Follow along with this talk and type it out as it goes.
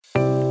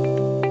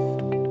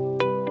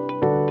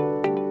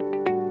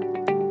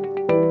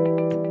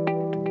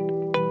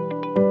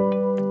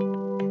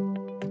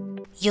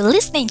You're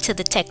listening to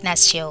the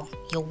TechNet Show,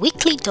 your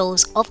weekly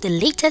dose of the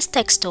latest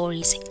tech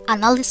stories,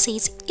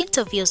 analysis,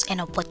 interviews,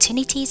 and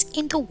opportunities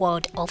in the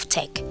world of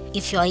tech.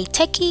 If you're a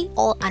techie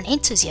or an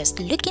enthusiast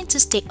looking to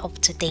stay up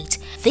to date,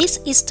 this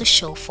is the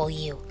show for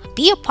you.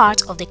 Be a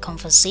part of the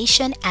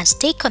conversation and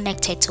stay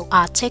connected to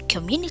our tech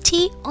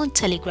community on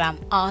Telegram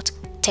at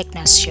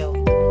TechNet Show.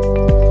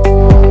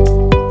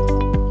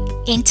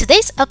 In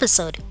today's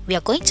episode, we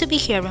are going to be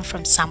hearing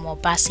from Samuel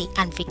Bassi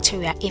and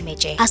Victoria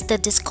Image as they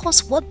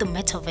discuss what the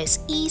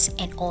Metaverse is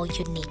and all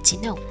you need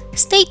to know.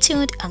 Stay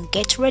tuned and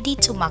get ready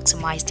to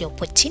maximize the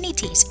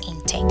opportunities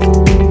in tech.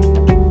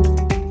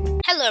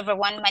 Hello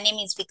everyone, my name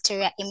is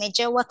Victoria Image.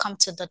 Welcome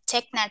to the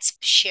TechNet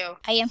Show.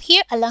 I am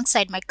here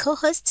alongside my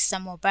co-host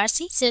Samuel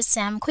Bassi. So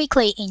Sam,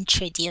 quickly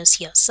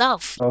introduce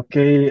yourself.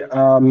 Okay,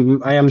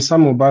 I am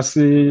Sam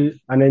Obasi,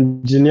 an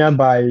engineer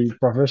by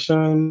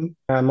profession.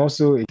 I'm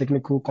also a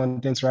technical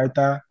content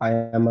writer. I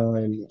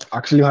am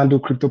actually handle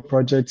crypto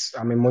projects.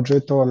 I'm a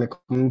moderator, I'm a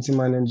community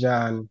manager,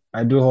 and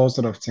I do all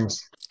sort of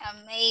things.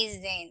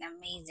 Amazing.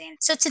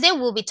 So today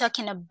we'll be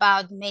talking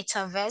about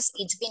Metaverse.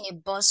 It's been a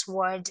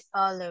buzzword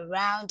all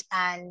around,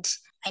 and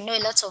I know a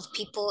lot of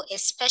people,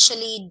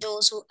 especially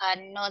those who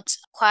are not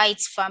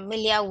quite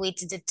familiar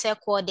with the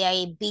tech world, they are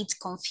a bit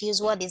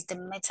confused. What is the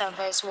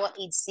Metaverse? What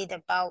is it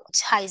about?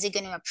 How is it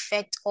going to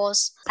affect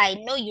us? I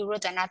know you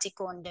wrote an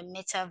article on the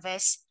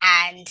Metaverse,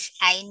 and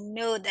I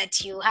know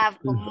that you have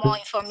more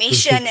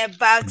information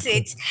about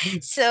it.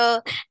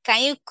 So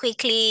can you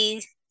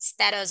quickly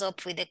start us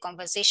up with a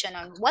conversation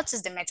on what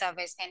is the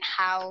metaverse and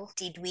how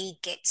did we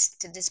get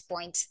to this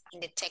point in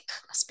the tech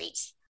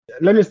space?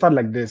 Let me start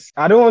like this.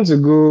 I don't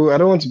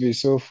want to be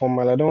so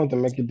formal. I don't want to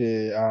make it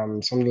a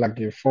something like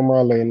a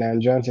formal or a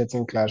Nigerian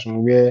setting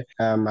classroom where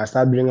I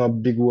start bringing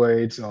up big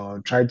words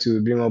or try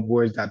to bring up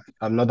words that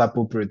are not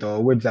appropriate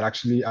or words that are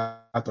actually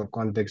out of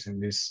context in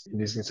this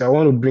thing. So I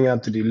want to bring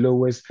up to the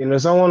lowest.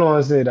 Someone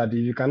once said that if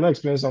you cannot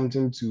explain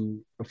something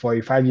to for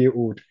a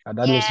 5-year-old, that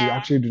means you Yeah,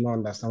 actually do not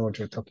understand what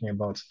you're talking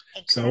about.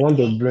 So I want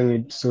to exactly. bring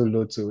it so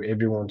low to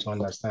everyone to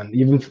understand,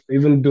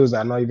 even those that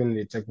are not even in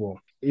the tech world.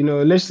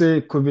 Let's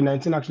say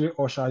COVID-19 actually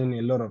ushered in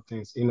a lot of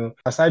things.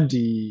 Aside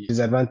the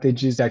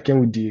disadvantages that came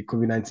with the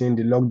COVID-19,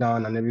 the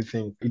lockdown and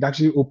everything, it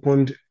actually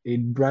opened a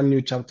brand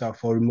new chapter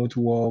for remote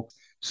work.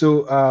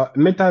 So,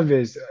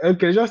 metaverse,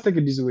 okay, just take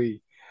it this way.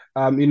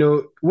 When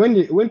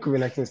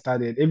COVID-19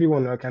 started,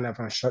 everyone were kind of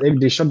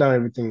they shut down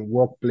everything,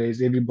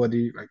 workplace,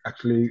 everybody like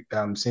actually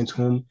sent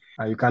home.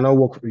 You cannot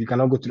work, you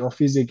cannot go to the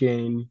office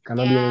again, you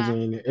cannot do Yeah,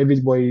 anything.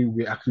 Everybody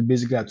were actually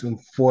basically at home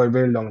for a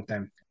very long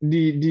time.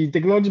 The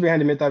technology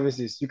behind the metaverse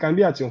is you can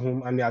be at your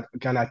home and you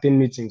can attend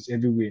meetings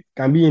everywhere.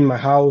 Can be in my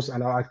house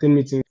and I'll attend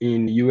meetings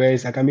in the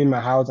US. I can be in my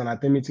house and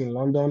attend meeting in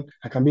London.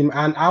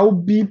 And I'll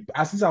be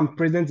as if I'm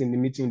present in the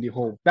meeting in the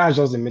hall. That's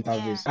just the yeah,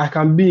 metaverse. I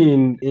can be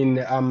in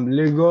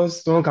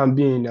Lagos. Someone can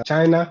be in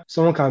China.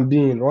 Someone can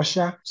be in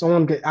Russia.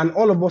 And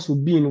all of us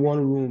will be in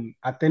one room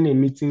attending a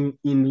meeting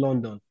in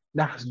London.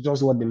 That's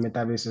just what the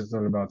metaverse is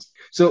all about.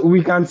 So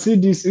we can see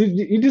this.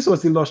 This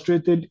was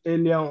illustrated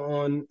earlier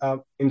on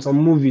in some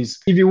movies.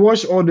 If you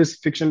watch all these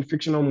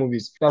fictional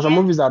movies, there are some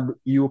yeah. movies that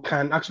you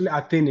can actually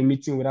attend a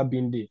meeting without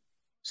being there.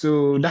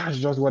 So that's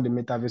just what the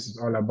metaverse is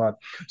all about.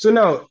 So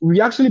now we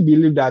actually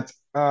believe that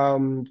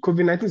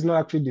COVID-19 is not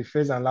actually the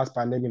first and last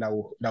pandemic that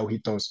will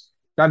hit us.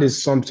 That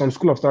is some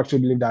school of thought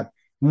actually believe that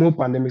more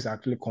pandemics are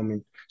actually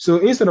coming. So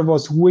instead of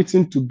us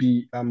waiting to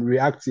be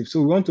reactive,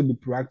 so we want to be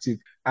proactive.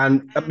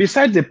 And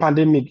besides the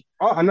pandemic,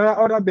 another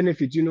other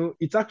benefit,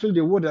 it's actually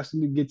the world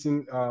actually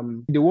getting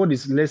the world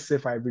is less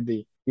safe every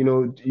day.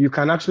 You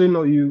can actually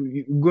know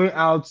you going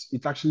out,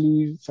 it's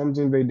actually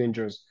something very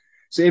dangerous.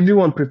 So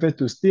everyone prefer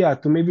to stay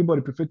at home.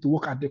 Everybody prefer to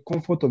work at the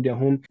comfort of their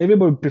home.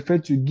 Everybody prefer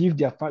to give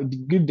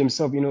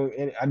themselves,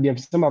 and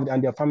themselves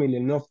and their family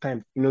enough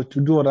time, to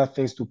do other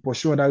things, to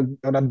pursue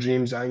other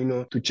dreams,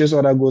 and to chase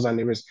other goals and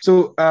the rest.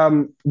 So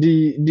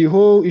the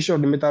whole issue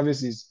of the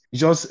metaverse is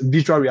just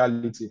virtual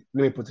reality.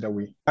 Let me put it that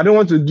way. I don't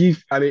want to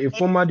give a It,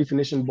 formal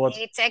definition, but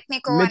a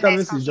technical one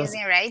that's metaverse is just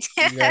confusing, right?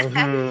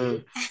 yeah,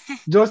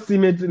 just see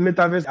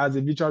metaverse as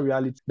a virtual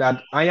reality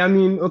that I am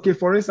in. Okay,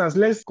 for instance,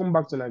 let's come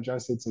back to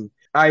Nigerian setting.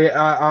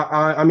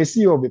 I'm a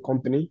CEO of a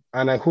company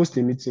and I host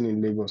a meeting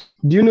in Lagos.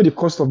 Do you know the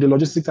cost of the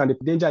logistics and the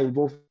danger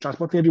involved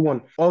transporting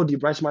everyone, all the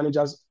branch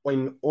managers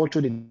in all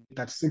through the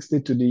 36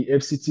 state to the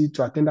FCT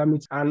to attend that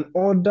meeting, and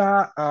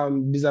other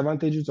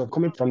disadvantages of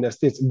coming from the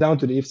states down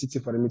to the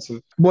FCT for the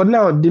meeting? But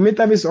now the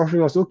metaverse is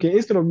offering us, okay,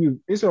 instead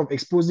of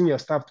exposing your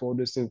staff to all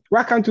those things,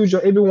 why can't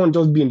everyone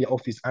just be in the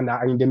office and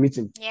are in the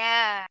meeting?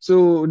 Yeah,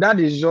 So that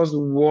is just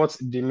what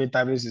the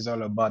metaverse is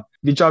all about.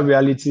 Virtual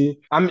reality.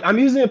 I'm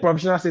using a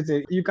professional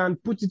setting. You can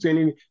put it to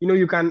any,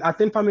 you can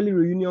attend family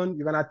reunion,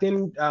 you can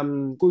attend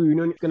school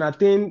reunion, you can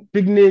attend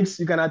picnics,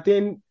 you can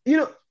attend,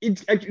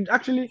 it's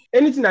actually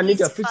anything that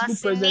needs it's a physical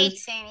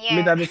presence, fascinating.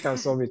 Yeah, metaverse can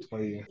solve it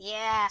for you.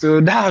 yeah.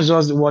 So that's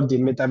just what the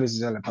metaverse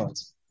is all about.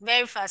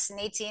 very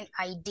fascinating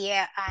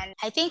idea. And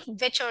I think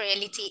virtual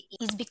reality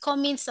is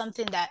becoming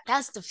something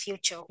that's the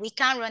future. We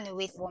can't run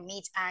away from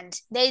it. And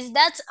there is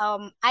that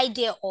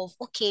idea of,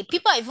 okay,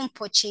 people are even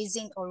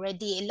purchasing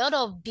already. A lot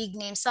of big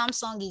names,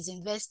 Samsung is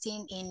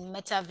investing in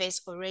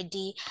Metaverse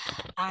already,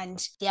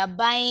 and they are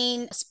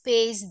buying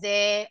space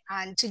there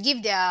and to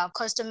give their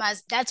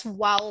customers that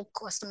wow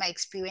customer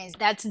experience,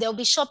 that they'll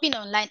be shopping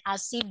online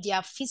as if they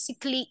are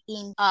physically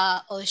in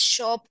a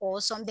shop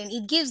or something.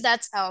 It gives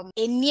that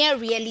a near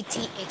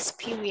reality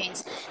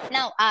experience.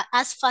 Now,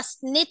 as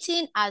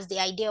fascinating as the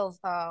idea of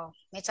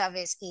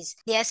metaverse is,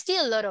 there are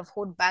still a lot of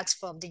holdbacks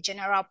from the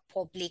general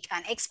public,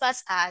 and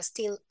experts are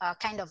still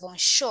kind of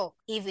unsure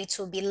if it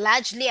will be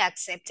largely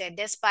accepted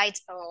despite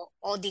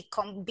all the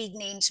big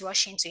names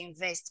rushing to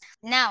invest.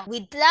 Now,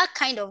 with that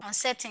kind of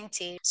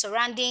uncertainty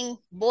surrounding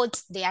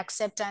both the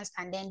acceptance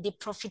and then the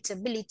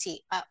profitability,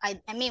 I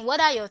mean, what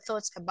are your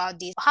thoughts about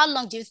this? How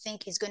long do you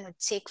think it's going to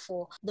take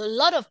for a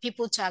lot of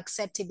people to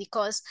accept it?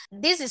 Because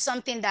this is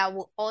something that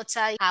will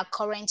alter our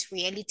current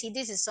reality.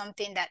 This is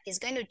something that is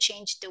going to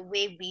change the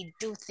way we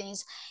do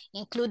things,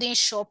 including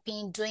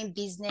shopping, doing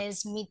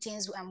business,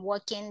 meetings, and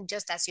working,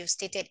 just as you've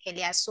stated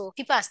earlier. So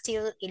people are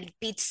still a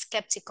bit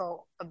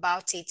skeptical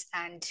about it,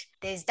 and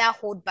there's that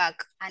holdback.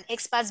 And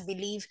experts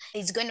believe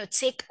it's going to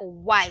take a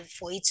while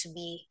for it to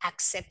be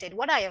accepted.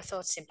 What are your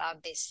thoughts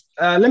about this?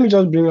 Let me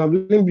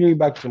bring you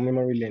back to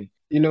memory lane.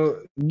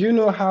 Do you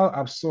know how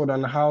absurd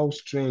and how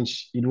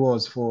strange it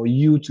was for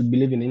you to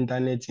believe in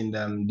internet in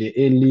the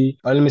early,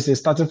 or let me say,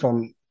 starting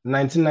from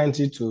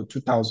 1990 to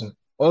 2000?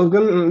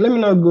 Let me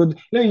not go,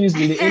 let me use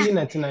in the early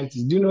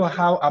 1990s. Do you know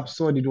how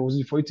absurd it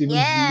was for you to even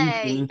believe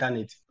Yeah, in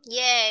internet?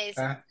 yes,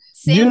 Uh,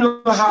 same.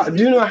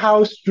 do you know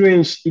how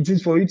strange it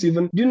is for you to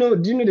even do you know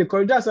the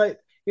courage? That's why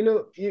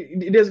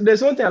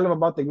there's one thing I love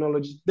about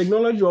technology.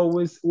 Technology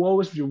always will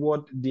always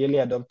reward the early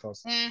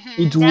adopters.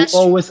 Mm-hmm, that's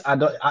true.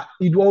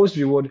 It will always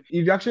reward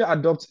if you actually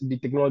adopt the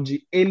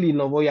technology early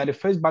enough, or you're the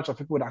first batch of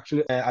people that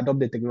actually adopt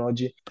the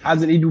technology,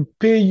 as in it will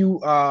pay you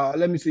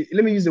let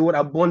me use the word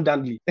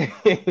abundantly.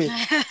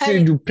 So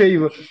it will pay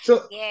you.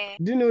 So Yeah,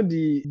 do you know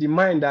the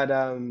mind that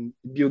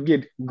Bill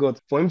Gates got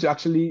for him to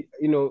actually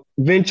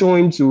venture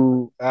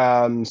into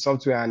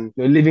software and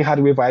leaving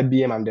hardware for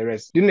IBM and the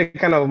rest? Do you know the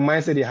kind of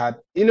mindset he had?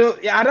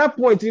 At that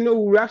point, we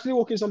were actually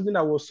working something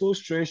that was so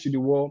strange to the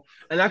world,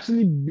 and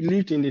actually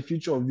believed in the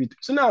future of it.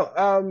 So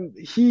now,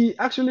 he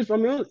actually,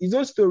 from his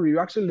own story, you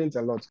actually learned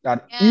a lot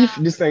that if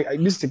yeah,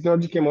 this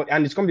technology came out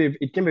and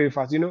it came very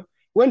fast.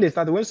 When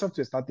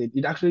software started,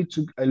 it actually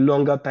took a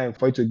longer time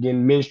for it to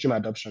gain mainstream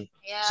adoption.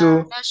 yeah,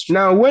 So that's true.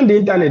 now, when the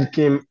internet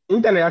came,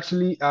 internet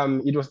actually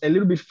it was a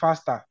little bit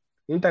faster.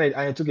 Internet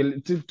and it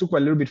took a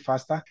little bit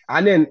faster,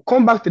 and then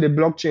come back to the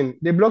blockchain.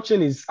 The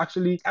blockchain is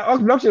actually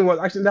blockchain was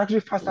actually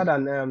faster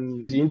than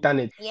the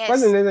internet.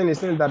 First in Yes, the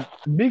sense that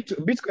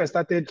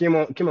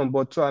Bitcoin came on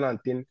board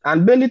 2010,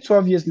 and barely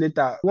 12 years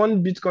later,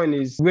 one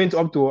Bitcoin is went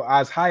up to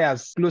as high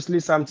as closely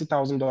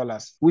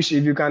 $70,000, which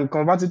if you can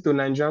convert it to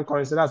Nigerian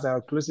currency, that's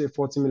close to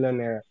 40 million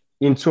naira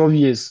in 12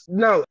 years.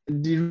 Now,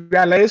 the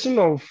realization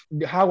of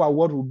how our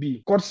world will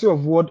be, courtesy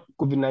of what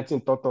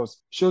COVID-19 taught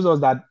us, shows us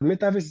that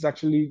metaverse is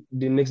actually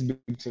the next big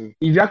thing.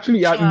 If you're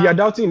sure.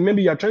 doubting,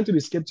 maybe you're trying to be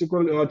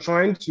skeptical or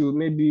trying to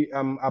maybe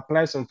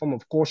apply some form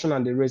of caution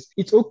and the rest,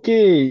 it's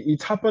okay.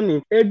 It's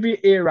happening. Every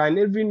era and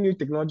every new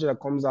technology that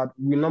comes out,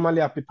 we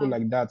normally have people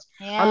like that.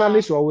 Yeah,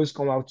 Analysts will always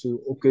come out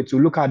to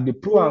look at the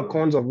pro and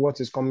cons of what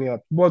is coming up.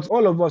 But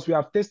all of us, we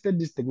have tested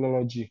this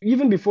technology.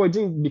 Even before it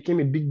didn't become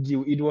a big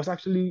deal, it was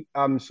actually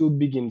so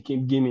big in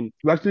gaming.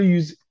 We actually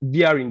use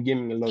VR in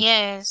gaming a lot.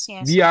 yes,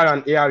 yes, VR yes.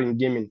 and AR in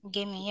gaming.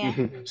 Gaming, yeah.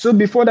 Mhm. So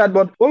before that,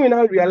 but when we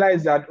now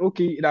realize that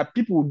okay, that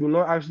people do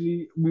not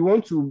actually, we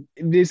want to,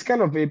 there's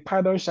kind of a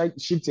paradigm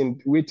shift in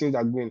the way things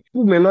are going.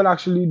 People may not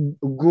actually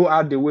go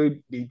out the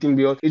way they think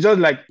because it's just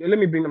like, let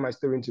me bring my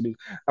story into this.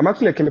 I'm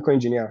actually a chemical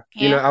engineer.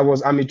 Yeah.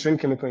 I'm a trained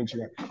chemical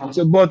engineer.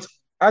 So, but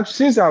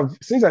since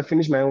I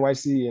finished my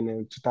NYC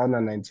in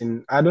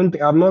 2019,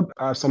 I've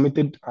not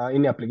submitted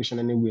any application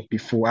anywhere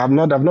before. I've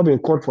not been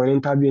called for an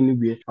interview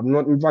anywhere. I've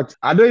not, in fact,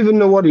 I don't even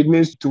know what it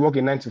means to work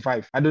a 9 to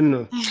 5. I don't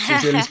know,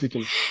 sincerely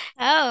speaking.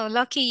 Oh,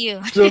 lucky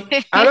you. So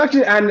I'm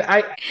actually, and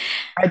I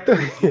thought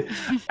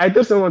I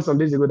told someone some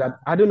days ago that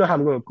I don't know how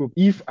I'm going to cope.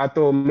 If at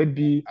all,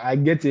 maybe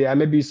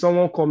maybe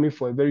someone call me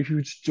for a very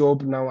huge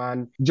job now,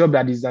 and job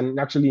that is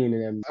actually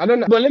in I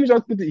don't know, but let me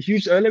just put a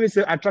huge, let me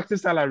say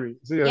attractive salary.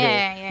 So Yeah,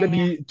 yeah, yeah.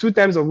 maybe two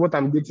times of what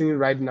I'm getting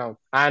right now,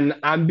 and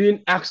I'm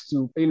being asked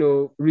to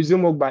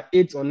resume work by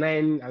 8 or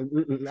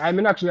 9. I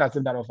mean, actually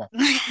accept that offer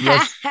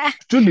because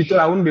truth be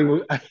told, I won't be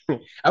able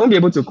I won't be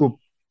able to cope.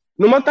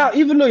 No matter,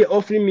 even though you're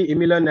offering me a 1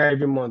 million naira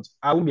every month,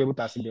 I won't be able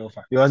to accept the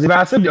offer. Because if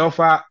I accept the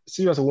offer,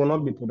 seriously, will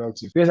not be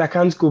productive. Because I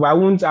can't cope. I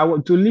want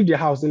to leave the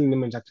house in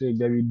the is actually a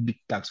very big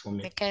tax for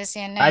me. Because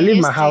you're not I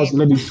leave my used to house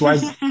maybe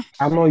twice. it.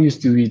 I'm not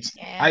used to it.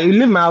 I Yeah.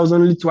 leave my house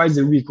only twice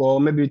a week,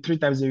 or maybe 3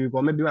 times a week,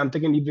 or maybe I'm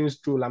taking evening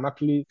stroll. I'm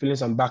actually feeling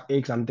some back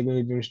aches. I'm taking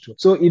evening stroll.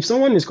 So if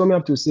someone is coming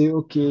up to say,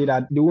 okay,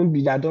 that they won't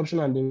be the adoption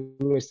and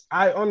the rest,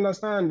 I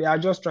understand. They are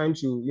just trying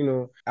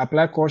to,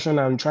 apply caution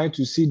and try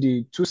to see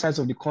the two sides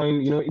of the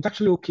coin. It's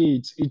actually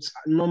okay. It's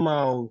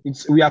normal.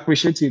 We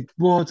appreciate it.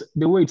 But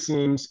the way it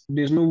seems,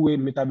 there's no way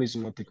Metaverse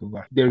will not take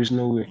over. There is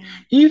no way. Mm.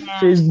 If Yeah.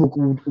 Facebook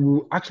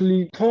would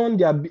actually turn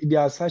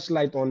their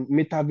searchlight on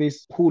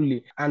Metaverse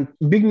wholly, and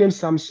big name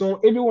Samsung,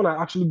 everyone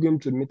are actually going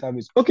to the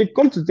Metaverse. Okay,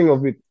 come to think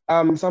of it,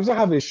 Samsung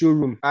have a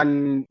showroom,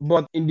 and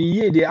but in the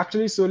year they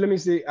actually, so let me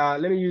say,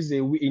 let me use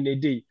in a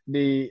day,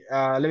 they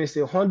let me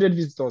say 100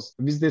 visitors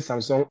visited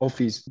Samsung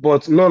office,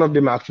 but none of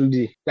them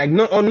actually, like,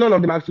 none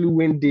of them actually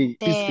went there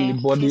physically,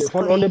 There but the 100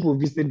 physically. people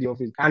visited the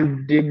office,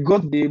 and they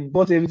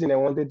bought everything they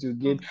wanted to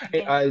get.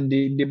 Yeah.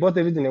 They bought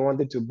everything they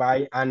wanted to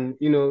buy, and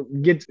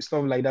get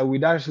stuff like that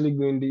without actually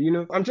going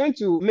there. I'm trying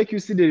to make you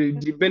see the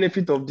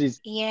benefit of this.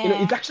 It's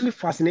Yeah. actually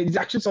fascinating. It's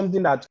actually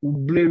something that will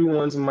blow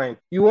everyone's mind.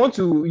 You want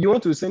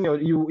to send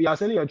you are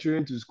sending your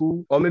children to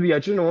school, or maybe your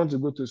children want to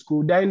go to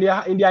school. They're in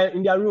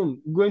their room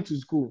going to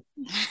school.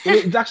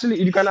 It's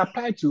actually, you can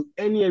apply to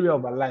any area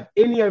of our life,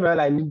 any area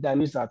that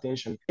needs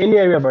attention, any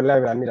area of our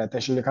life that needs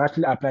attention. You can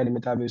actually apply the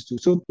metaverse to.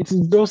 So it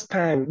is just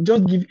time.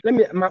 Just give. Let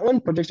me. My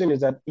own projection is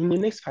that in the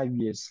next 5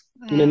 years,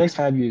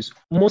 Mm.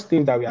 most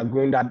things that we are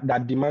going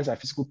that demands a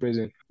physical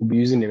presence will be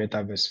using the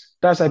metaverse.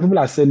 That's why people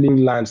are selling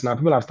lands now.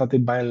 People have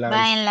started buying lands.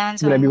 Buying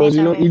lands People on because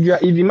Metaverse.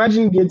 if you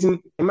imagine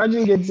getting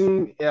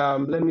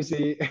let me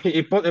say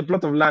a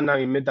plot of land now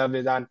in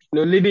metaverse, and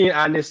living in,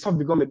 and the stuff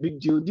become a big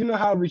deal. Do you know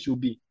how rich you'll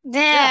be?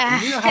 Yeah, Yeah.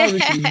 do you know how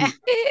rich we'll be?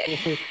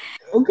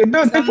 Okay, It's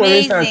don't take for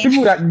instance amazing.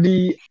 people that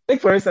the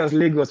take for instance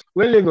Lagos.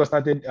 When Lagos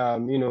started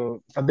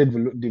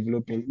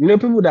developing,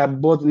 people that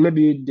bought,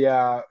 maybe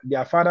their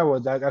father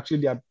was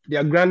actually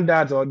their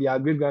granddad or their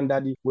great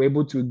granddaddy were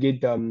able to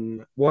get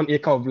 1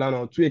 acre of land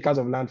or 2 acres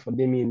of land for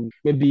them in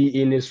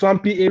maybe in a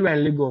swampy area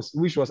in Lagos,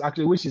 which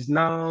is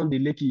now the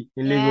Lekki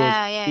in Lagos.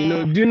 Yeah, yeah,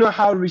 yeah. Do you know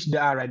how rich they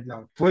are right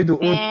now for you to own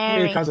two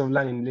Very. acres of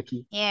land in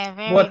Lekki? Yeah,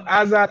 But very.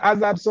 as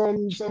at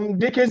some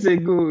decades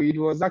ago, it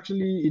was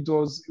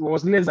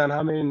less than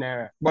how many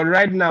naira. But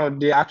right now,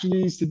 they're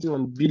actually sitting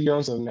on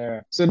billions of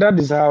naira. So that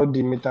is how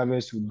the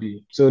metaverse would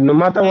be. So no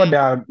matter what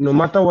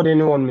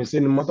anyone may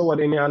say, no matter what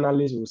any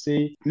analyst will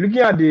say, looking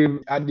at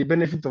the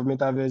benefit of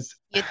metaverse,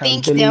 You I'm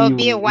think there telling will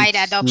be a you, it wide will be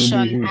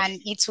adoption huge.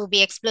 and it will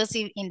be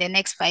explosive in the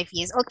next 5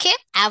 years. Okay,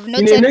 I've In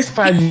the noted. next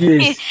 5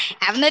 years,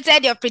 I've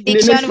noted your in the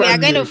next prediction. We are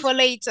five going to years,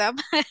 follow it up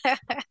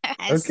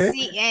and okay.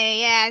 see,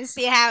 yeah, and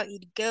see how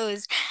it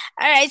goes.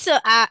 All right, so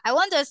I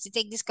want us to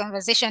take this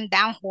conversation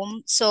down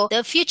home. So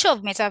the future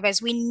of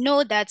metaverse, we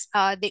know that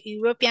the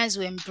Europeans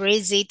will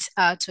embrace it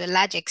to a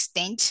large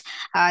extent.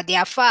 They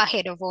are far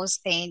ahead of us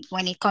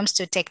when it comes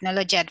to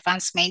technology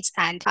advancements.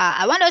 And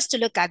I want us to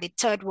look at the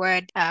third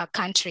world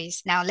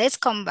countries. Now, let's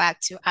come back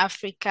to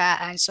Africa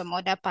and some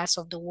other parts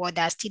of the world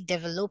that are still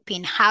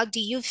developing. How do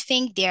you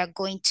think they are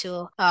going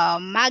to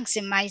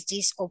maximize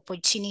this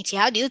opportunity?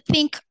 How do you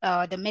think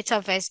the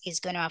metaverse is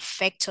going to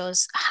affect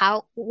us?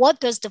 What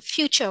does the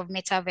future of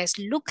metaverse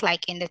look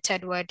like in the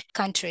third world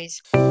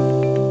countries?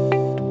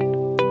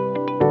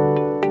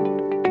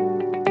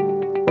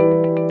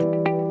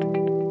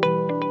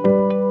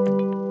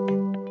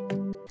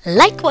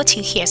 Like what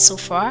you hear so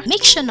far?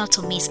 Make sure not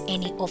to miss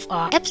any of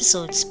our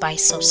episodes by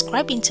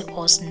subscribing to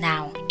us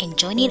now and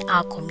joining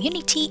our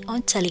community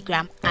on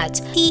Telegram at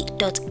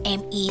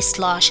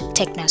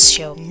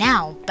t.me/technoshow.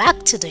 Now,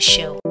 back to the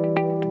show.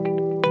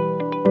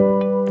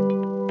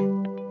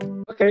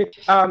 Okay.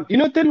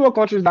 Third world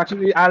countries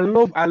actually, I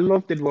love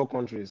third world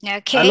countries.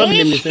 I love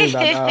it Okay. in the sense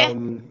that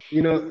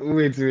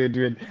wait.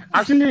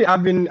 Actually,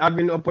 I've been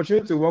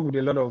opportunity to work with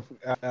a lot of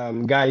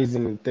guys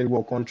in third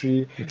world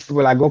country.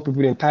 People I got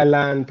people in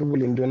Thailand, people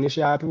in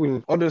Indonesia, people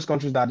in all those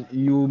countries that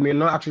you may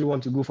not actually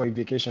want to go for a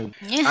vacation.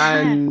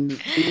 Yeah. And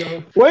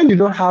when you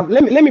don't have,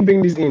 let me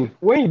bring this in.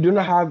 When you do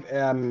not have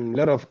a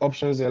lot of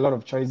options, a lot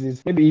of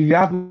choices, maybe if you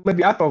have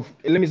maybe out of,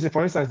 let me say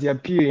for instance, there are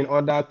people in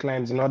other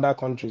climes in other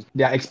countries,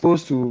 they are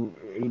exposed to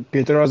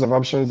plethora of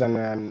options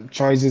and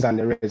choices and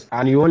the rest,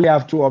 and you only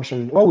have two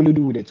options. What will you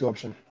do with the two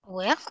options?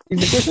 Well,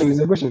 It's a question. It's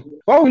a question.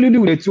 What will you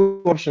do with the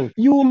two options?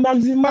 You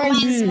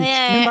maximize it. You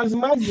yeah.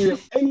 maximize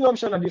any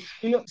option that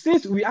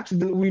since we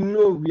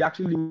know we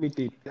actually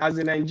limited as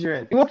a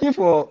Nigerian working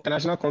for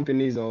international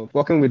companies or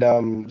working with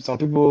some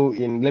people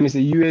in, let me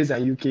say, US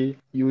and UK.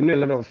 You know a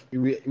lot of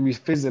we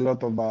face a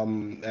lot of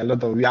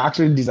we are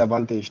actually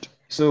disadvantaged.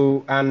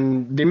 So,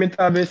 and the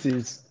metaverse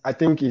is, I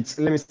think it's,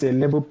 let me say, a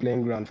level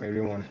playing ground for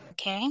everyone.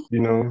 Okay.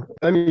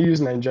 Let me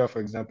use Nigeria, for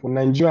example.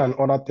 Nigeria and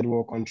other third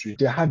world countries,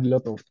 they have a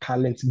lot of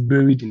talent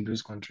buried in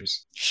those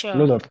countries. A Sure.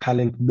 lot of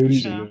talent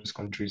buried in Sure. those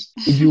countries.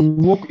 If you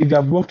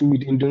have worked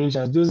with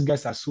Indonesians, those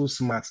guys are so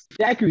smart.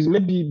 The IQ is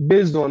maybe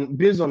based on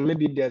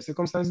maybe their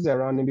circumstances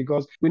around them,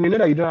 because when you know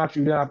that you don't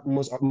have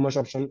much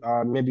option,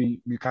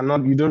 maybe you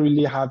don't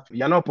really have,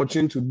 you're not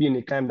opportune to be in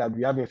a time that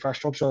we have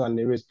infrastructure and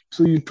the rest.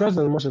 So you trust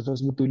as much as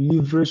possible to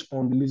leverage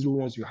on the little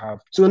ones you have.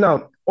 So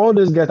now all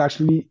those guys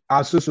actually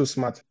are so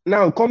smart.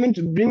 Now, coming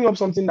to bring up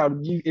something that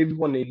will give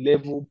everyone a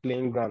level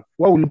playing ground,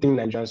 what will you think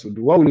Nigerians will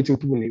do? What will you think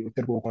people in the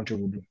third world country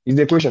will do? Is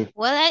the question.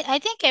 Well, I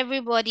think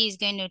everybody is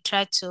going to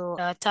try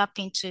to tap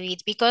into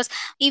it because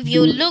if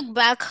you Do look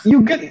back,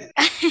 you get it?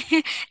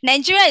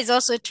 Nigeria is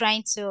also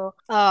trying to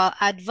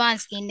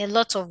advance in a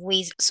lot of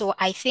ways. So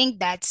I think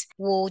that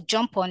we'll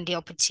jump on the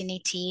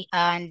opportunity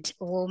and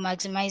we'll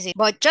maximize it.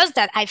 But just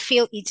that I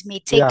feel it may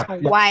take Yeah, a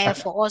yeah. while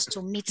for us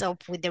to meet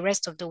up with the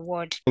rest of the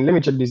world. Let me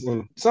check this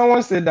in.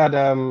 Someone said that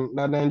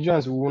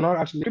Nigerians will not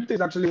actually, crypto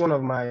is actually one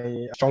of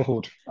my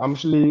stronghold. I'm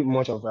actually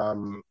much of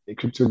a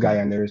crypto guy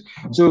and there is.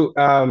 So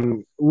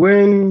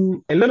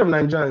when a lot of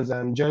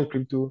Nigerians joined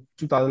crypto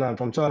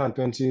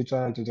 2020,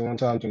 2021,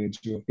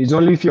 2022, it's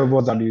only few of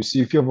us that you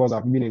see, few of us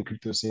have been in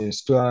crypto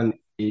since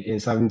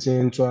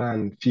 2017,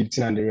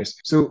 2015, and the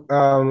rest. So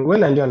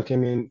when Nigerians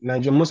came in,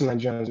 most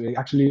Nigerians were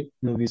actually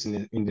novice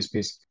in the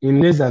space.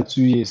 In less than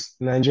 2 years,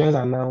 Nigerians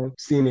are now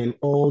seen in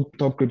all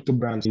top crypto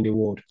brands in the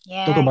world.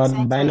 Talk Yeah, about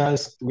exactly.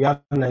 Binance, we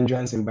have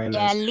Nigerians in They are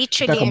Binance. Talk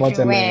literally about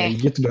everywhere.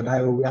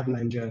 Gate.io, we have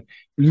Nigerians.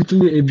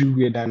 Literally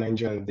everywhere that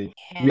Nigerians there.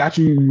 Yeah,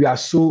 We are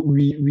so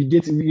we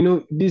get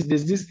this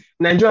there's this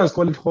Nigerians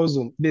call it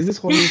hustle. There's this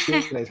hustling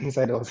spirit that's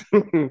inside us.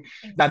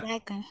 That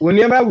exactly.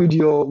 whenever with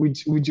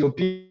your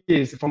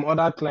peers from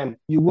other clan,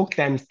 you work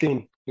times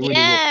 10 the way they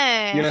work.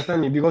 You Yeah,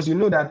 understand me? Because you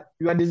know that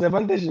you are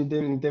disadvantaged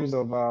in terms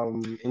of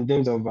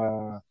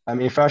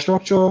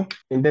infrastructure.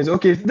 In terms,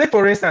 okay, take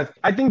for instance,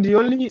 I think the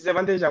only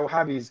disadvantage I will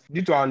have is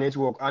due to our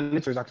network. Our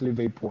network is actually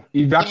very poor.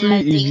 yeah,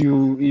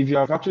 If you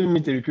have actually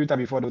met a recruiter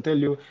before, they'll tell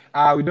you,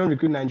 we don't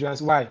recruit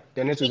Nigerians. Why?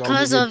 Their network is already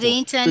because very of the poor.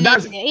 So internet.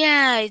 that's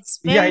Yeah, it's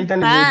yeah, very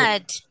internet is very poor.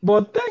 bad.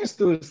 But thanks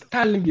to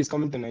Starlink is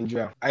coming to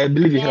Nigeria. I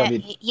believe you heard Yeah,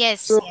 of it.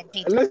 yes, So yeah,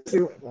 did. let's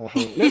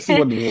see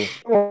what they mean.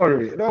 Don't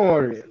worry, don't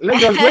worry.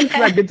 Let's just when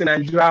flight get to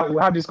Nigeria, we'll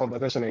have this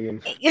conversation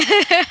again.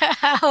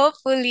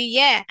 Hopefully,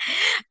 yeah.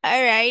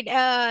 All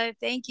right.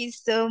 Thank you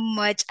so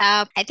much.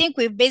 I think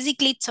we've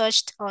basically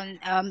touched on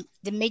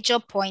the major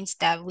points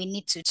that we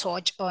need to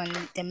touch on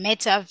the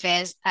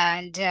metaverse,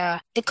 and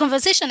the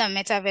conversation on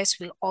metaverse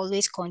will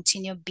always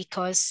continue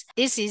because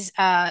this is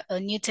a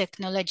new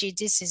technology.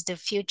 This is the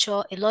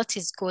future. A lot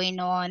is going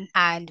on,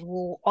 and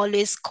we'll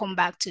always come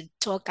back to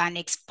talk and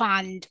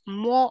expand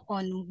more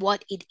on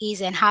what it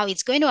is and how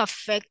it's going to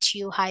affect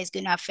you, how it's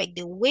going to affect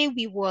the way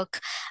we work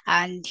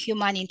and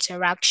human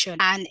interaction.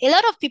 And a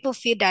lot of people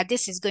feel that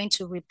this is going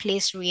to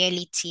replace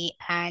reality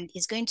and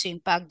is going to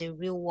impact the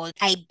real world.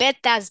 I bet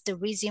that's the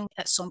reason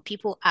that some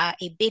people are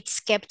a bit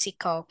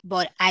skeptical,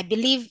 but I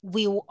believe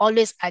we will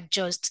always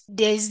adjust.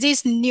 There's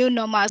this new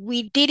normal.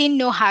 We didn't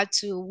know how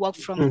to work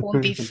from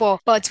home before,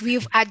 but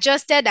we've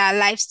adjusted our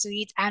lives to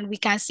it and we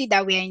can see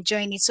that we're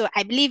enjoying it. So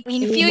I believe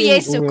in a few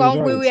years to We come,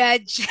 enjoy we it. will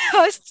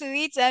adjust to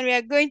it and we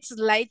are going to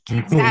like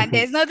it. And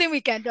there's nothing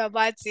we can do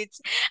about it.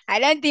 I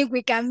don't think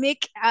we can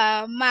make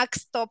Mark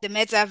stop the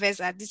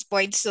metaverse at this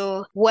point.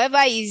 So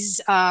whoever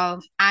is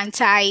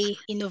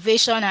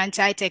anti-innovation,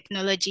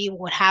 anti-technology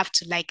would have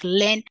to like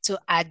learn to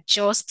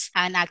adjust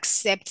and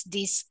accept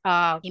these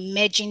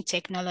emerging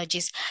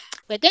technologies.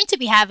 We're going to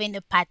be having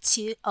a part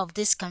two of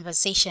this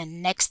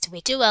conversation next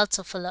week. Do well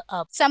to follow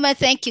up. Summer,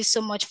 thank you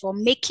so much for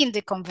making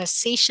the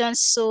conversation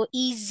so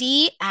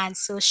easy and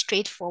so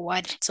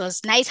straightforward. It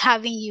was nice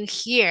having you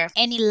here.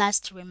 Any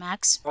last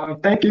remarks?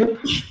 Thank you.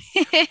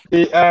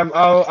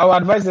 I'll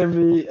advise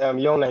every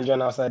young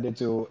Nigerian outside there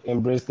to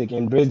embrace the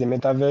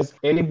metaverse.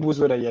 Any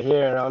buzzword that you're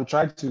hearing around,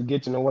 try to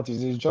get to know what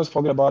it is. Just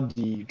forget about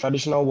the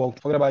traditional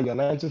work, forget about your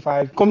 9 to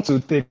 5. Come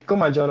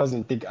and join us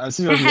in tech. And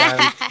seriously,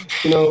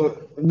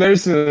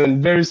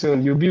 and very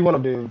soon, you'll be one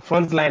of the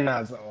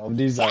frontliners of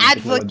these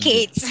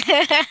technologies.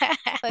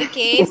 Advocates.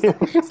 Okay, so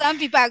some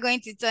people are going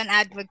to turn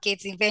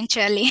advocates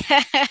eventually.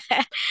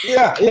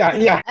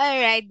 Yeah.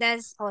 All right,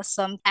 that's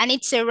awesome. And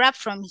it's a wrap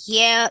from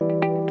here.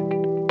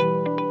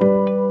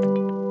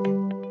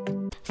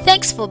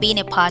 Thanks for being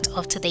a part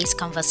of today's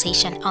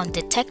conversation on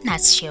The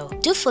TechNats Show.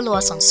 Do follow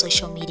us on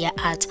social media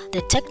at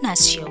The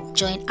TechNats Show.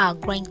 Join our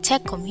growing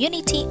tech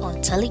community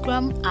on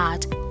Telegram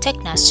at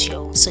TechNats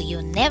Show so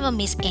you'll never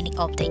miss any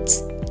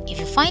updates. If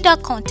you find our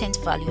content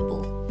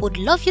valuable, would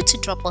love you to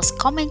drop us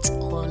comments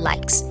or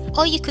likes,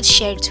 or you could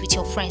share it with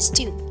your friends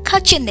too.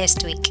 Catch you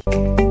next week.